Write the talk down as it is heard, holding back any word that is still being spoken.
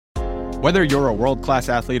Whether you're a world-class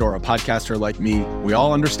athlete or a podcaster like me, we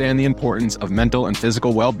all understand the importance of mental and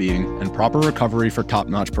physical well-being and proper recovery for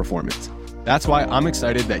top-notch performance. That's why I'm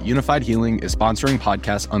excited that Unified Healing is sponsoring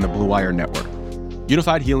podcasts on the Blue Wire Network.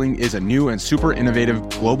 Unified Healing is a new and super innovative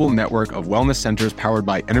global network of wellness centers powered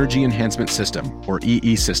by Energy Enhancement System, or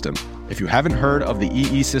EE System. If you haven't heard of the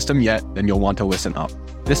EE System yet, then you'll want to listen up.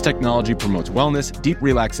 This technology promotes wellness, deep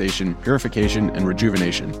relaxation, purification, and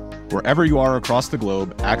rejuvenation. Wherever you are across the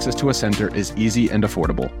globe, access to a center is easy and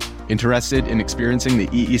affordable. Interested in experiencing the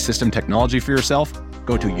EE System technology for yourself?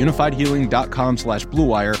 Go to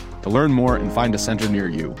unifiedhealing.com/bluewire to learn more and find a center near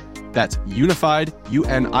you. That's unified,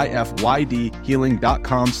 UNIFYD,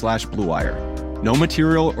 healing.com/bluewire. No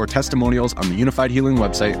material or testimonials on the Unified Healing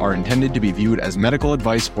website are intended to be viewed as medical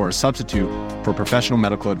advice or a substitute for professional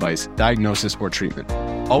medical advice, diagnosis, or treatment.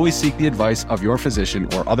 Always seek the advice of your physician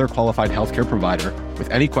or other qualified healthcare provider with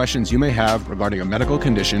any questions you may have regarding a medical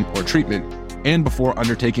condition or treatment and before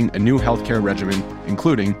undertaking a new healthcare regimen,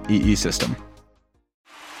 including EE System.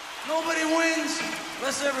 Nobody wins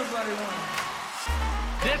unless everybody wins.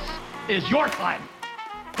 This is your time.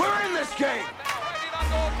 We're in this game.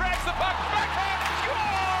 Drags the puck, backhand,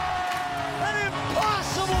 An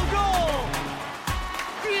impossible goal.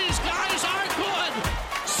 These guys are good,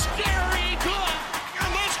 scary good,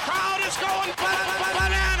 and this crowd is going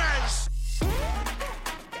bananas.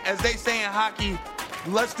 As they say in hockey,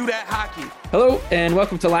 let's do that hockey. Hello, and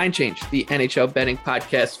welcome to Line Change, the NHL betting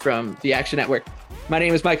podcast from the Action Network. My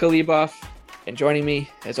name is Michael Leboff, and joining me,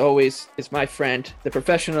 as always, is my friend, the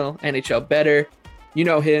professional NHL bettor. You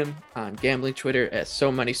know him on gambling Twitter as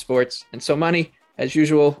So Money Sports. And So Money, as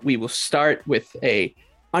usual, we will start with a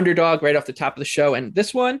underdog right off the top of the show. And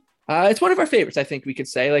this one, it's one of our favorites, I think we could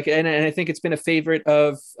say. And I think it's been a favorite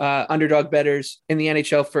of underdog bettors in the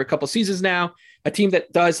NHL for a couple seasons now. A team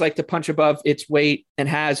that does like to punch above its weight and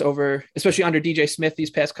has over, especially under DJ Smith these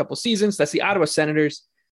past couple seasons. That's the Ottawa Senators.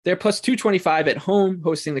 They're plus 225 at home,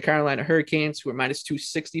 hosting the Carolina Hurricanes, who are minus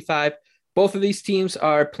 265. Both of these teams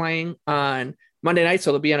are playing on Monday night,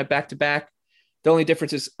 so they'll be on a back-to-back. The only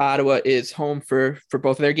difference is Ottawa is home for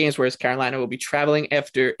both of their games, whereas Carolina will be traveling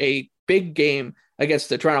after a big game against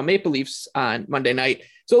the Toronto Maple Leafs on Monday night.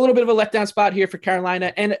 So a little bit of a letdown spot here for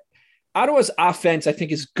Carolina. And Ottawa's offense, I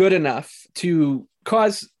think, is good enough to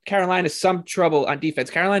cause Carolina some trouble on defense.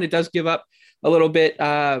 Carolina does give up a little bit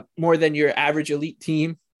more than your average elite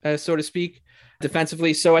team, so to speak,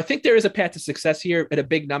 defensively. So I think there is a path to success here at a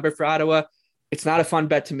big number for Ottawa. It's not a fun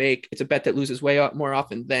bet to make. It's a bet that loses way more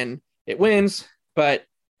often than it wins, but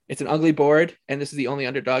it's an ugly board. And this is the only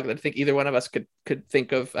underdog that I think either one of us could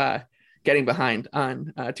think of getting behind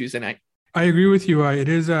on Tuesday night. I agree with you. It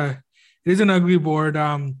is an ugly board.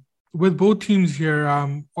 With both teams here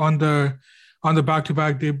on the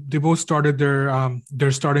back-to-back, they both started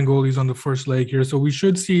their starting goalies on the first leg here. So we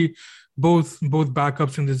should see both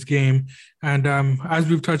backups in this game. And as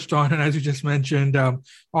we've touched on, and as you just mentioned,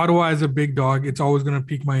 Ottawa is a big dog. It's always going to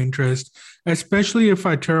pique my interest, especially if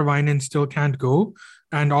Teravainen still can't go.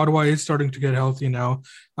 And Ottawa is starting to get healthy now.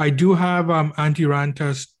 I do have Antti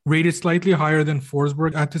Raanta rated slightly higher than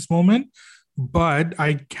Forsberg at this moment, but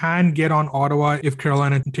I can get on Ottawa if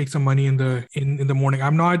Carolina takes some money in the morning.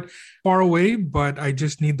 I'm not far away, but I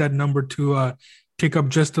just need that number to tick up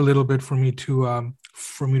just a little bit for me to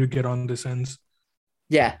get on this ends.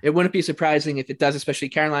 Yeah, it wouldn't be surprising if it does, especially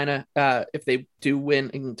Carolina, if they do win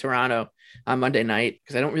in Toronto on Monday night,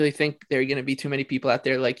 because I don't really think there are going to be too many people out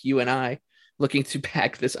there like you and I looking to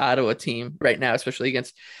back this Ottawa team right now, especially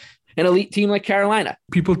against an elite team like Carolina.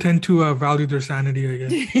 People tend to value their sanity, I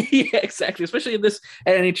guess. Yeah, exactly. Especially in this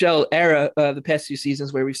NHL era, the past few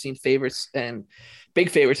seasons where we've seen favorites and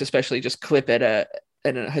big favorites, especially just clip at a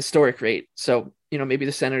historic rate. So, maybe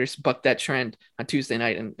the Senators buck that trend on Tuesday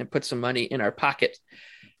night and put some money in our pocket.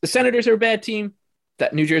 The Senators are a bad team.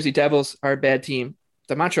 The New Jersey Devils are a bad team.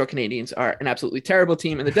 The Montreal Canadiens are an absolutely terrible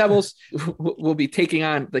team. And the Devils will be taking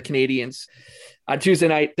on the Canadiens on Tuesday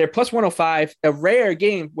night. They're plus 105, a rare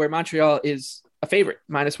game where Montreal is a favorite,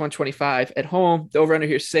 minus 125 at home. The over-under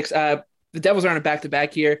here is 6. The Devils are on a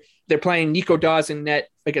back-to-back here. They're playing Nico Daws in net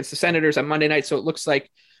against the Senators on Monday night. So it looks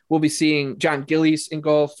like we'll be seeing John Gillies in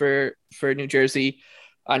goal for New Jersey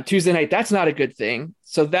on Tuesday night. That's not a good thing.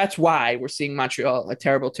 So that's why we're seeing Montreal, a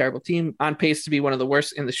terrible, terrible team, on pace to be one of the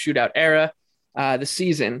worst in the shootout era this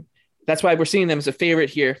season. That's why we're seeing them as a favorite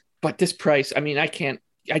here. But this price,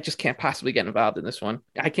 I just can't possibly get involved in this one.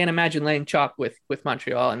 I can't imagine laying chalk with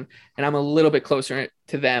Montreal, and I'm a little bit closer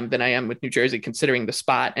to them than I am with New Jersey, considering the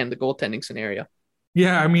spot and the goaltending scenario.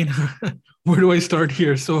 Yeah, where do I start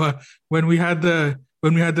here? So when we had the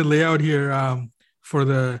layout here for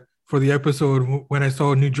the for the episode, when I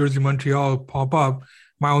saw New Jersey Montreal pop up,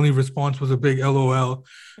 my only response was a big LOL.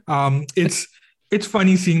 It's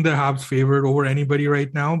funny seeing the Habs favored over anybody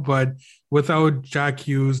right now, but without Jack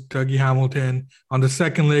Hughes, Dougie Hamilton on the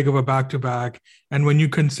second leg of a back-to-back, and when you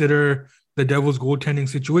consider the Devils' goaltending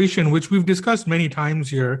situation, which we've discussed many times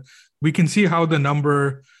here, we can see how the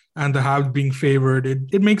number and the Habs being favored,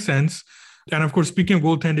 it makes sense. And of course, speaking of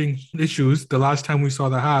goaltending issues, the last time we saw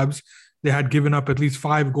the Habs, they had given up at least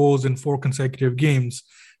 5 goals in 4 consecutive games,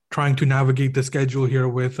 trying to navigate the schedule here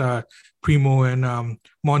with Primo and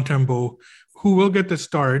Montembeault, who will get the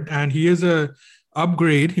start. And he is a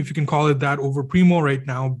upgrade, if you can call it that, over Primo right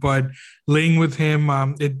now. But laying with him,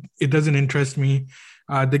 it doesn't interest me.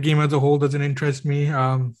 The game as a whole doesn't interest me.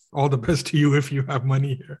 All the best to you if you have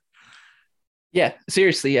money here. Yeah,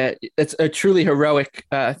 seriously, it's a truly heroic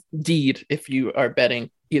deed if you are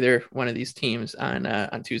betting either one of these teams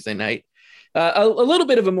on Tuesday night. A little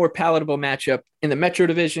bit of a more palatable matchup in the Metro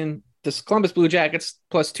Division. The Columbus Blue Jackets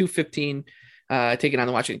plus 215, taking on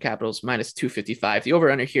the Washington Capitals minus 255. The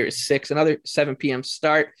over-under here is 6, another 7 p.m.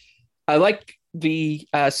 start. I like the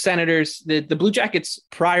Senators. The Blue Jackets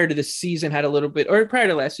prior to this season had a little bit, or prior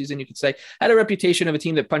to last season, you could say, had a reputation of a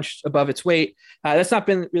team that punched above its weight. That's not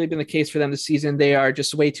really been the case for them this season. They are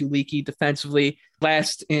just way too leaky defensively.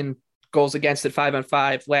 Last in goals against at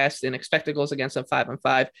 5-on-5, last in expected goals against on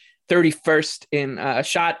 5-on-5, 31st in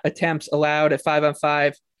shot attempts allowed at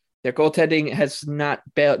 5-on-5. Their goaltending has not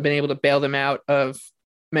been able to bail them out of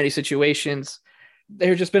many situations.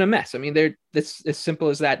 They've just been a mess. I mean, it's as simple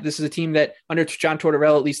as that. This is a team that under John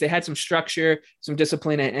Tortorella, at least, they had some structure, some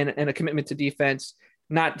discipline, and a commitment to defense.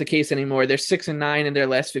 Not the case anymore. They're 6-9 in their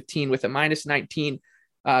last 15 with a minus 19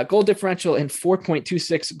 goal differential and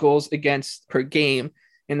 4.26 goals against per game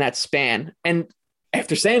in that span. And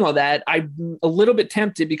after saying all that, I'm a little bit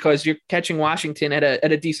tempted because you're catching Washington at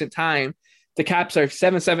a decent time. The Caps are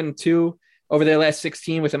 7-7-2 over their last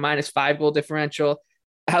 16 with a minus 5 goal differential.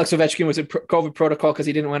 Alex Ovechkin was in COVID protocol because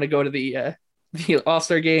he didn't want to go to the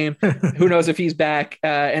All-Star game. Who knows if he's back?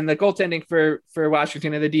 And the goaltending for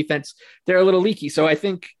Washington and the defense, they're a little leaky. So I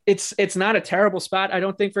think it's not a terrible spot, I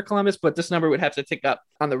don't think, for Columbus, but this number would have to tick up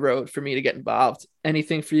on the road for me to get involved.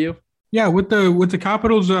 Anything for you? Yeah, with the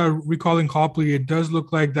Capitals recalling Copley, it does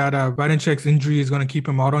look like that Vanecek's injury is going to keep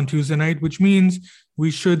him out on Tuesday night, which means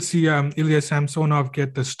we should see Ilya Samsonov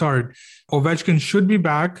get the start. Ovechkin should be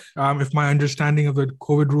back, if my understanding of the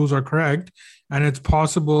COVID rules are correct, and it's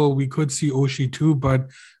possible we could see Oshie too, but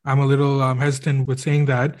I'm a little hesitant with saying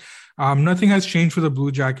that. Nothing has changed for the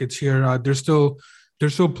Blue Jackets here. They're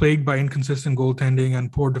still plagued by inconsistent goaltending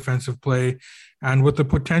and poor defensive play. And with the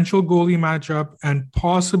potential goalie matchup and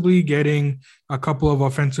possibly getting a couple of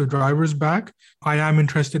offensive drivers back, I am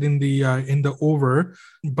interested in the over.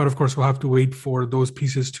 But of course, we'll have to wait for those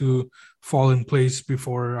pieces to fall in place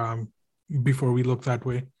before we look that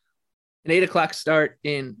way. An 8:00 start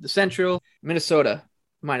in the Central. Minnesota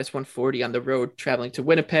minus 140 on the road, traveling to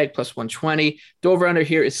Winnipeg plus 120. The over-under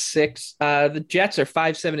here is 6. The Jets are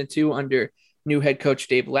 5-7-2 under new head coach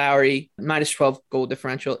Dave Lowry, minus 12 goal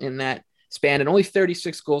differential in that span, and only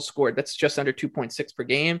 36 goals scored. That's just under 2.6 per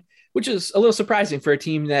game, which is a little surprising for a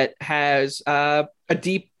team that has a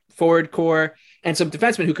deep forward core and some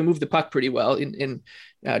defensemen who can move the puck pretty well in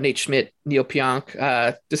Nate Schmidt, Neil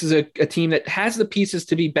Pionk. This is a team that has the pieces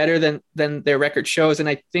to be better than their record shows. And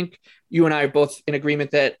I think you and I are both in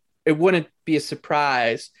agreement that it wouldn't be a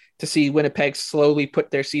surprise to see Winnipeg slowly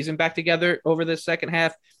put their season back together over the second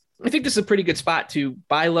half. I think this is a pretty good spot to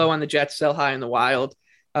buy low on the Jets, sell high on the Wild.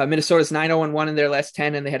 Minnesota's 9-0-1 in their last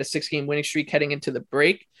 10, and they had a 6-game winning streak heading into the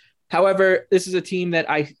break. However, this is a team that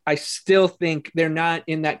I still think they're not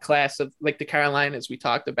in that class of like the Carolinas we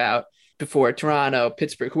talked about before, Toronto,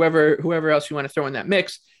 Pittsburgh, whoever else you want to throw in that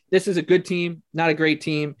mix. This is a good team, not a great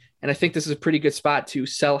team, and I think this is a pretty good spot to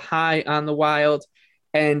sell high on the Wild,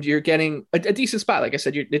 and you're getting a decent spot. Like I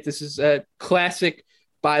said, this is a classic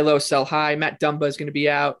buy low, sell high. Matt Dumba is going to be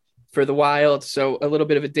out for the Wild, so a little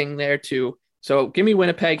bit of a ding there too. So give me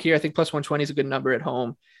Winnipeg here. I think plus 120 is a good number at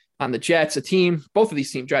home. On the Jets, a team, both of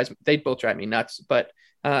these teams they both drive me nuts, but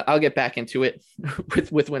I'll get back into it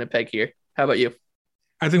with Winnipeg here. How about you?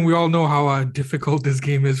 I think we all know how difficult this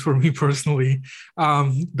game is for me personally.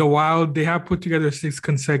 The Wild, they have put together 6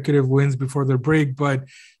 consecutive wins before their break, but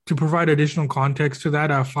to provide additional context to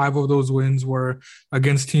that, 5 of those wins were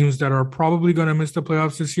against teams that are probably going to miss the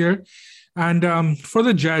playoffs this year. And for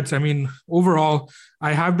the Jets, I mean, overall,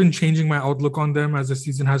 I have been changing my outlook on them as the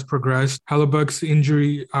season has progressed. Hellebuck's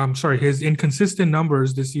his inconsistent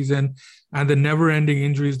numbers this season and the never-ending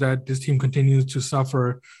injuries that this team continues to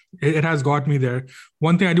suffer, it has got me there.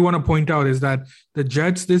 One thing I do want to point out is that the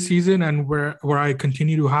Jets this season, and where I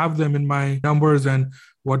continue to have them in my numbers and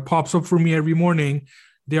what pops up for me every morning,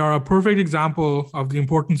 they are a perfect example of the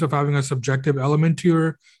importance of having a subjective element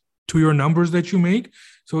to your numbers that you make.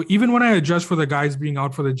 So even when I adjust for the guys being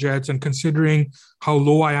out for the Jets and considering how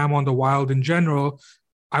low I am on the Wild in general,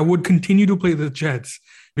 I would continue to play the Jets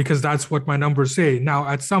because that's what my numbers say. Now,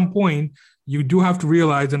 at some point, you do have to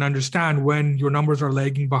realize and understand when your numbers are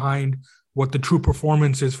lagging behind what the true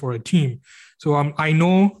performance is for a team. So I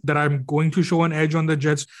know that I'm going to show an edge on the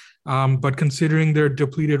Jets, but considering their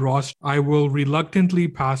depleted roster, I will reluctantly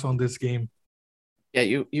pass on this game.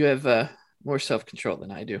 Yeah, you have more self-control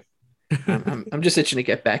than I do. I'm just itching to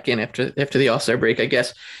get back in after the All-Star break, I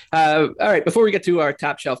guess. All right, before we get to our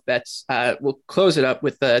top shelf bets, we'll close it up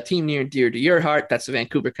with a team near and dear to your heart. That's the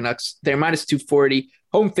Vancouver Canucks. They're minus 240,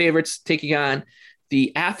 home favorites, taking on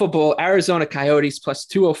the affable Arizona Coyotes plus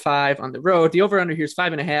 205 on the road. The over-under here is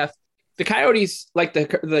 5.5. The Coyotes, like the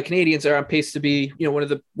Canadiens, are on pace to be one of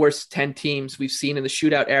the worst 10 teams we've seen in the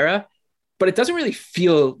shootout era. But it doesn't really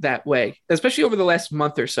feel that way, especially over the last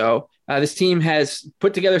month or so. This team has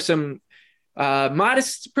put together some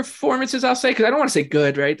modest performances, I'll say, because I don't want to say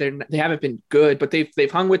good, right? They haven't been good, but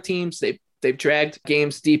they've hung with teams. They've dragged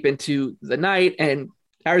games deep into the night, and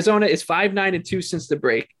Arizona is 5-9-2 since the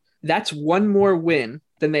break. That's one more win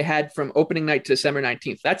than they had from opening night to December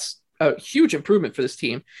 19th. That's a huge improvement for this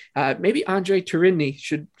team. Maybe Andre Tourigny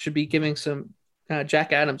should be giving some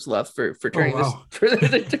Jack Adams love for turning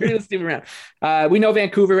this team around. We know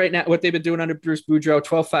Vancouver right now, what they've been doing under Bruce Boudreau,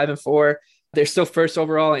 12-5-4. They're still first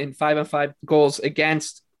overall in 5-on-5 goals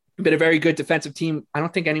against. Been a very good defensive team. I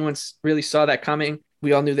don't think anyone's really saw that coming.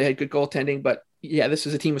 We all knew they had good goaltending, but yeah, this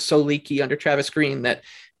is a team was so leaky under Travis Green that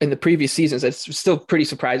in the previous seasons, it's still pretty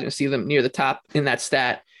surprising to see them near the top in that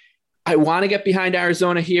stat. I want to get behind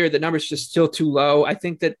Arizona here. The number's just still too low. I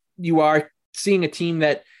think that you are seeing a team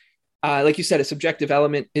that, like you said, a subjective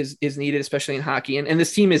element is needed, especially in hockey. And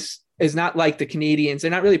this team is not like the Canadiens. They're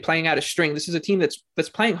not really playing out of string. This is a team that's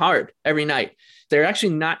playing hard every night. They're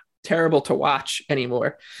actually not terrible to watch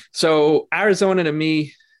anymore. So Arizona, to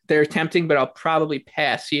me, they're tempting, but I'll probably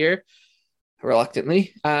pass here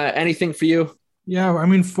reluctantly. Anything for you? Yeah, I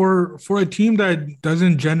mean, for a team that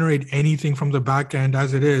doesn't generate anything from the back end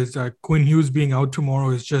as it is, Quinn Hughes being out tomorrow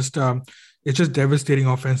is just it's just devastating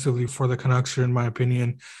offensively for the Canucks here, in my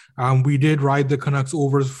opinion. We did ride the Canucks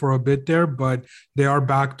overs for a bit there, but they are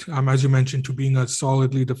backed, as you mentioned, to being a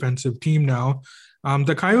solidly defensive team now.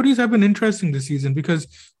 The Coyotes have been interesting this season because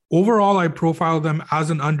overall I profile them as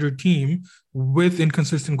an under team with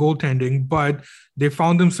inconsistent goaltending, but they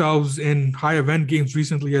found themselves in high event games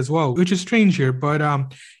recently as well, which is strange here. But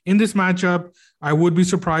in this matchup, I would be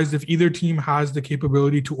surprised if either team has the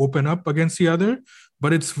capability to open up against the other,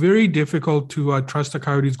 but it's very difficult to trust the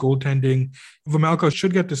Coyotes goaltending. Vejmelka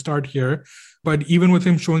should get the start here, but even with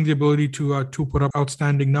him showing the ability to put up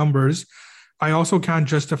outstanding numbers, I also can't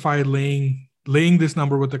justify laying this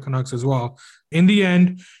number with the Canucks as well. In the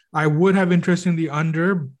end, I would have interest in the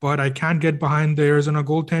under, but I can't get behind the Arizona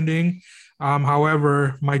goaltending.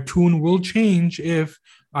 However, my tune will change if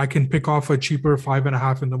I can pick off a cheaper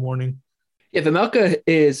 5.5 in the morning. Yeah, Vejmelka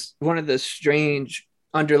is one of the strange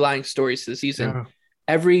underlying stories to the season. Yeah.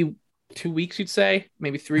 Every 2 weeks, you'd say,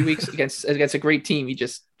 maybe 3 weeks against a great team, he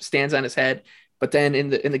just stands on his head. But then in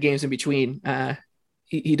the games in between,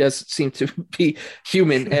 he does seem to be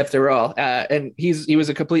human after all. And he was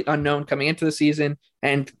a complete unknown coming into the season,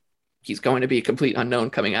 and he's going to be a complete unknown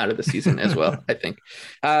coming out of the season as well, I think.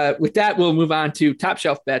 With that, we'll move on to top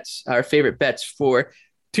shelf bets, our favorite bets for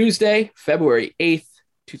Tuesday, February 8th,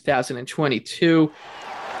 2022.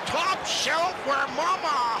 Top shelf where mama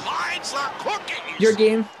hides the cookies. Your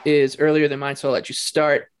game is earlier than mine, so I'll let you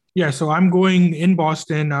start. Yeah, so I'm going in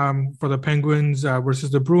Boston for the Penguins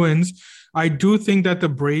versus the Bruins. I do think that the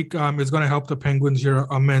break is going to help the Penguins here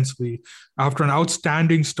immensely. After an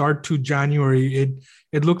outstanding start to January,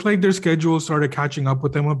 it looked like their schedule started catching up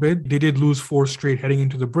with them a bit. They did lose 4 straight heading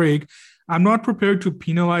into the break. I'm not prepared to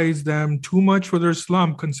penalize them too much for their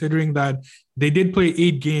slump, considering that they did play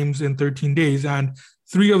 8 games in 13 days, and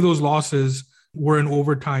 3 of those losses were in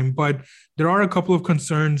overtime. But there are a couple of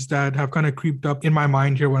concerns that have kind of creeped up in my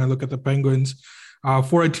mind here when I look at the Penguins.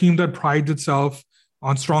 For a team that prides itself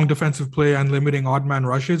on strong defensive play and limiting odd man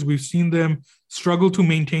rushes, we've seen them struggle to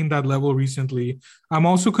maintain that level recently. I'm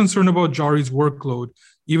also concerned about Jari's workload.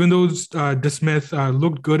 even though DeSmith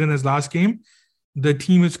looked good in his last game, the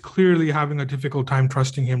team is clearly having a difficult time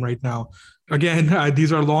trusting him right now. Again,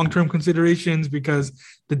 these are long-term considerations because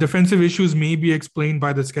the defensive issues may be explained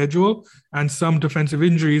by the schedule and some defensive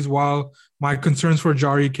injuries, while my concerns for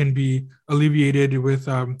Jari can be alleviated with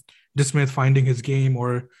DeSmith finding his game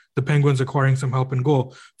or the Penguins acquiring some help in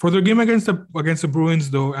goal. For their game against the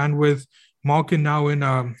Bruins, though, and with Malkin now in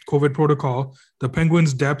COVID protocol, the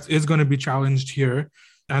Penguins' depth is going to be challenged here.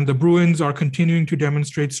 And the Bruins are continuing to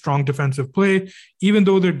demonstrate strong defensive play, even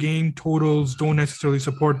though their game totals don't necessarily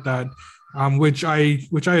support that, which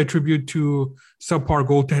I attribute to subpar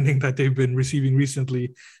goaltending that they've been receiving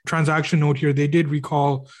recently. Transaction note here, they did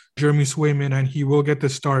recall Jeremy Swayman, and he will get the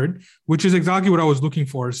start, which is exactly what I was looking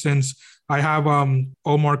for, since I have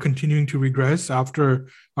Omar continuing to regress after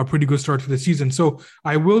a pretty good start to the season. So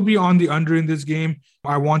I will be on the under in this game.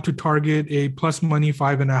 I want to target a plus money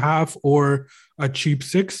 5.5 or a cheap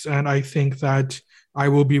 6, and I think that I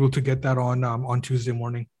will be able to get that on Tuesday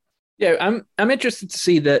morning. Yeah, I'm interested to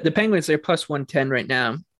see the Penguins. They're plus 110 right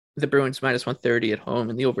now. The Bruins minus 130 at home,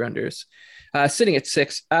 and the over/unders sitting at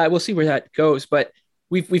 6. We'll see where that goes, but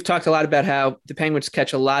we've talked a lot about how the Penguins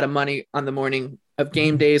catch a lot of money on the morning of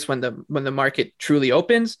game days when the market truly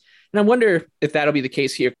opens, and I wonder if that'll be the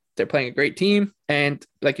case here. They're playing a great team, and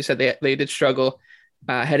like you said, they did struggle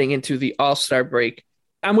heading into the All-Star break.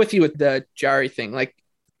 I'm with you with the Jari thing. Like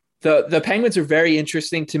the Penguins are very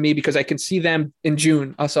interesting to me because I can see them in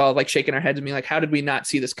June, us all like shaking our heads and being like, how did we not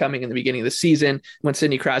see this coming in the beginning of the season when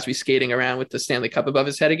Sidney Crosby's skating around with the Stanley Cup above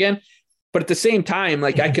his head again? But at the same time,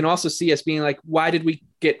 like I can also see us being like, why did we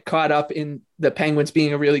get caught up in the Penguins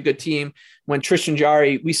being a really good team when Tristan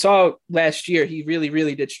Jari, we saw last year, he really,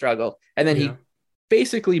 really did struggle. And then he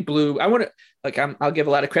basically blew. I'll give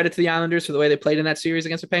a lot of credit to the Islanders for the way they played in that series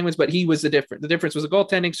against the Penguins, but he was the difference. The difference was the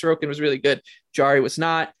goaltending. Sorokin was really good. Jari was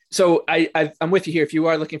not. So I'm with you here. If you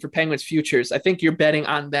are looking for Penguins futures, I think you're betting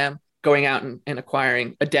on them going out and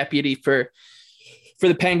acquiring a deputy for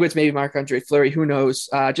the Penguins, maybe Marc-Andre Fleury, who knows,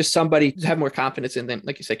 just somebody to have more confidence in than,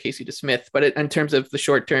 like you said, Casey DeSmith. But in terms of the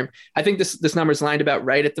short term, I think this number is lined about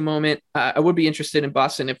right at the moment. I would be interested in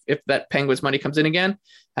Boston if that Penguins money comes in again,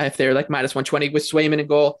 if they're like minus 120 with Swayman in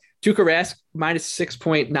goal. Tuukka Rask, minus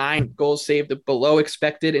 6.9 goals saved below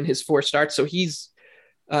expected in his 4 starts. So he's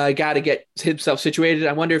got to get himself situated.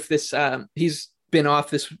 I wonder if he's been off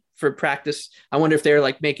this for practice. I wonder if they're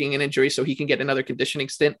like making an injury so he can get another conditioning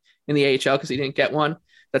stint in the AHL because he didn't get one.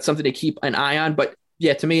 That's something to keep an eye on. But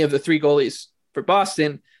yeah, to me, of the 3 goalies for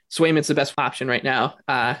Boston, Swayman's the best option right now.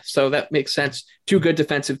 So that makes sense. 2 good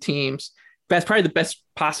defensive teams. That's probably the best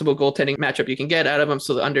possible goaltending matchup you can get out of them.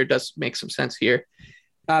 So the under does make some sense here.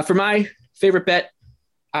 For my favorite bet,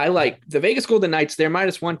 I like the Vegas Golden Knights. They're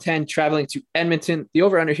minus 110 traveling to Edmonton. The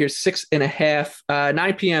over-under here is 6.5.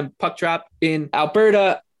 9 p.m. puck drop in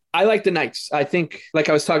Alberta. I like the Knights. I think, like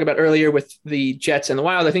I was talking about earlier with the Jets and the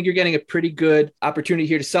Wild, I think you're getting a pretty good opportunity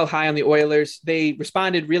here to sell high on the Oilers. They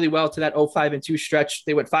responded really well to that 0-5-2 stretch.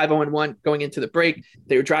 They went 5-0-1 going into the break.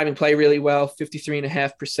 They were driving play really well,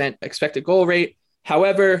 53.5% expected goal rate.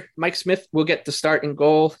 However, Mike Smith will get the start in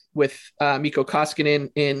goal with Mikko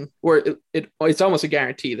Koskinen it's almost a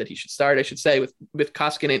guarantee that he should start, I should say, with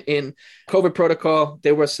Koskinen in COVID protocol.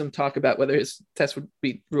 There was some talk about whether his test would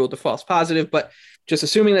be ruled a false positive, but just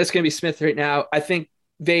assuming that it's going to be Smith right now, I think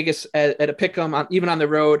Vegas at a pick'em, even on the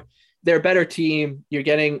road, they're a better team. You're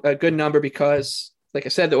getting a good number because, like I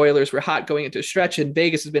said, the Oilers were hot going into a stretch, and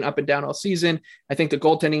Vegas has been up and down all season. I think the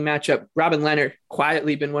goaltending matchup, Robin Leonard,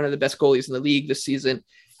 quietly been one of the best goalies in the league this season,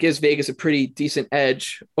 gives Vegas a pretty decent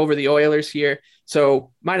edge over the Oilers here.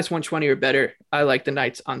 So minus 120 or better. I like the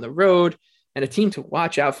Knights on the road. And a team to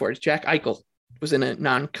watch out for is Jack Eichel. Was in a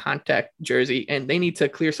non-contact jersey, and they need to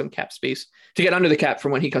clear some cap space to get under the cap for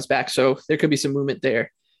when he comes back. So there could be some movement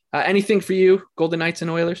there. Anything for you, Golden Knights and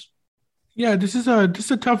Oilers? Yeah, this is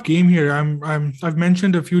a tough game here. I've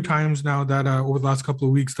mentioned a few times now that over the last couple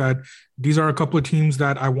of weeks that these are a couple of teams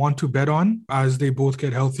that I want to bet on as they both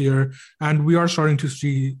get healthier, and we are starting to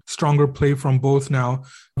see stronger play from both now.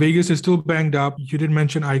 Vegas is still banged up. You did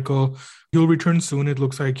mention Eichel. He'll return soon, it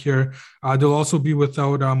looks like here. They'll also be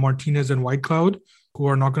without Martinez and Whitecloud, who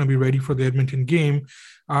are not going to be ready for the Edmonton game.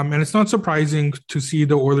 And it's not surprising to see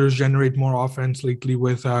the Oilers generate more offense lately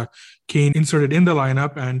with Kane inserted in the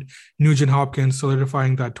lineup and Nugent Hopkins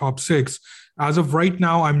solidifying that top 6. As of right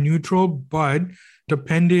now, I'm neutral, but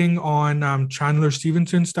depending on Chandler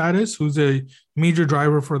Stevenson's status, who's a major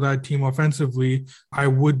driver for that team offensively, I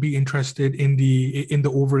would be interested in the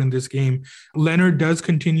over in this game. Leonard does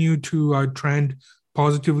continue to trend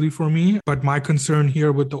positively for me. But my concern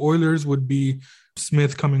here with the Oilers would be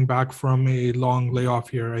Smith coming back from a long layoff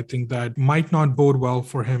here. I think that might not bode well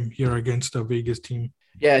for him here against a Vegas team.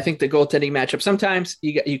 Yeah, I think the goaltending matchup, sometimes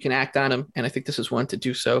you can act on them, and I think this is one to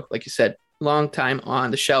do so. Like you said, long time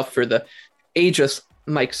on the shelf for the ageless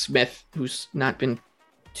Mike Smith, who's not been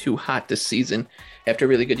too hot this season after a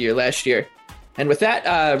really good year last year. And with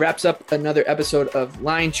that, wraps up another episode of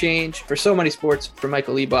Line Change for So Many Sports for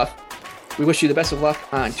Michael Leboff. We wish you the best of luck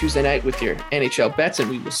on Tuesday night with your NHL bets, and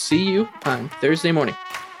we will see you on Thursday morning.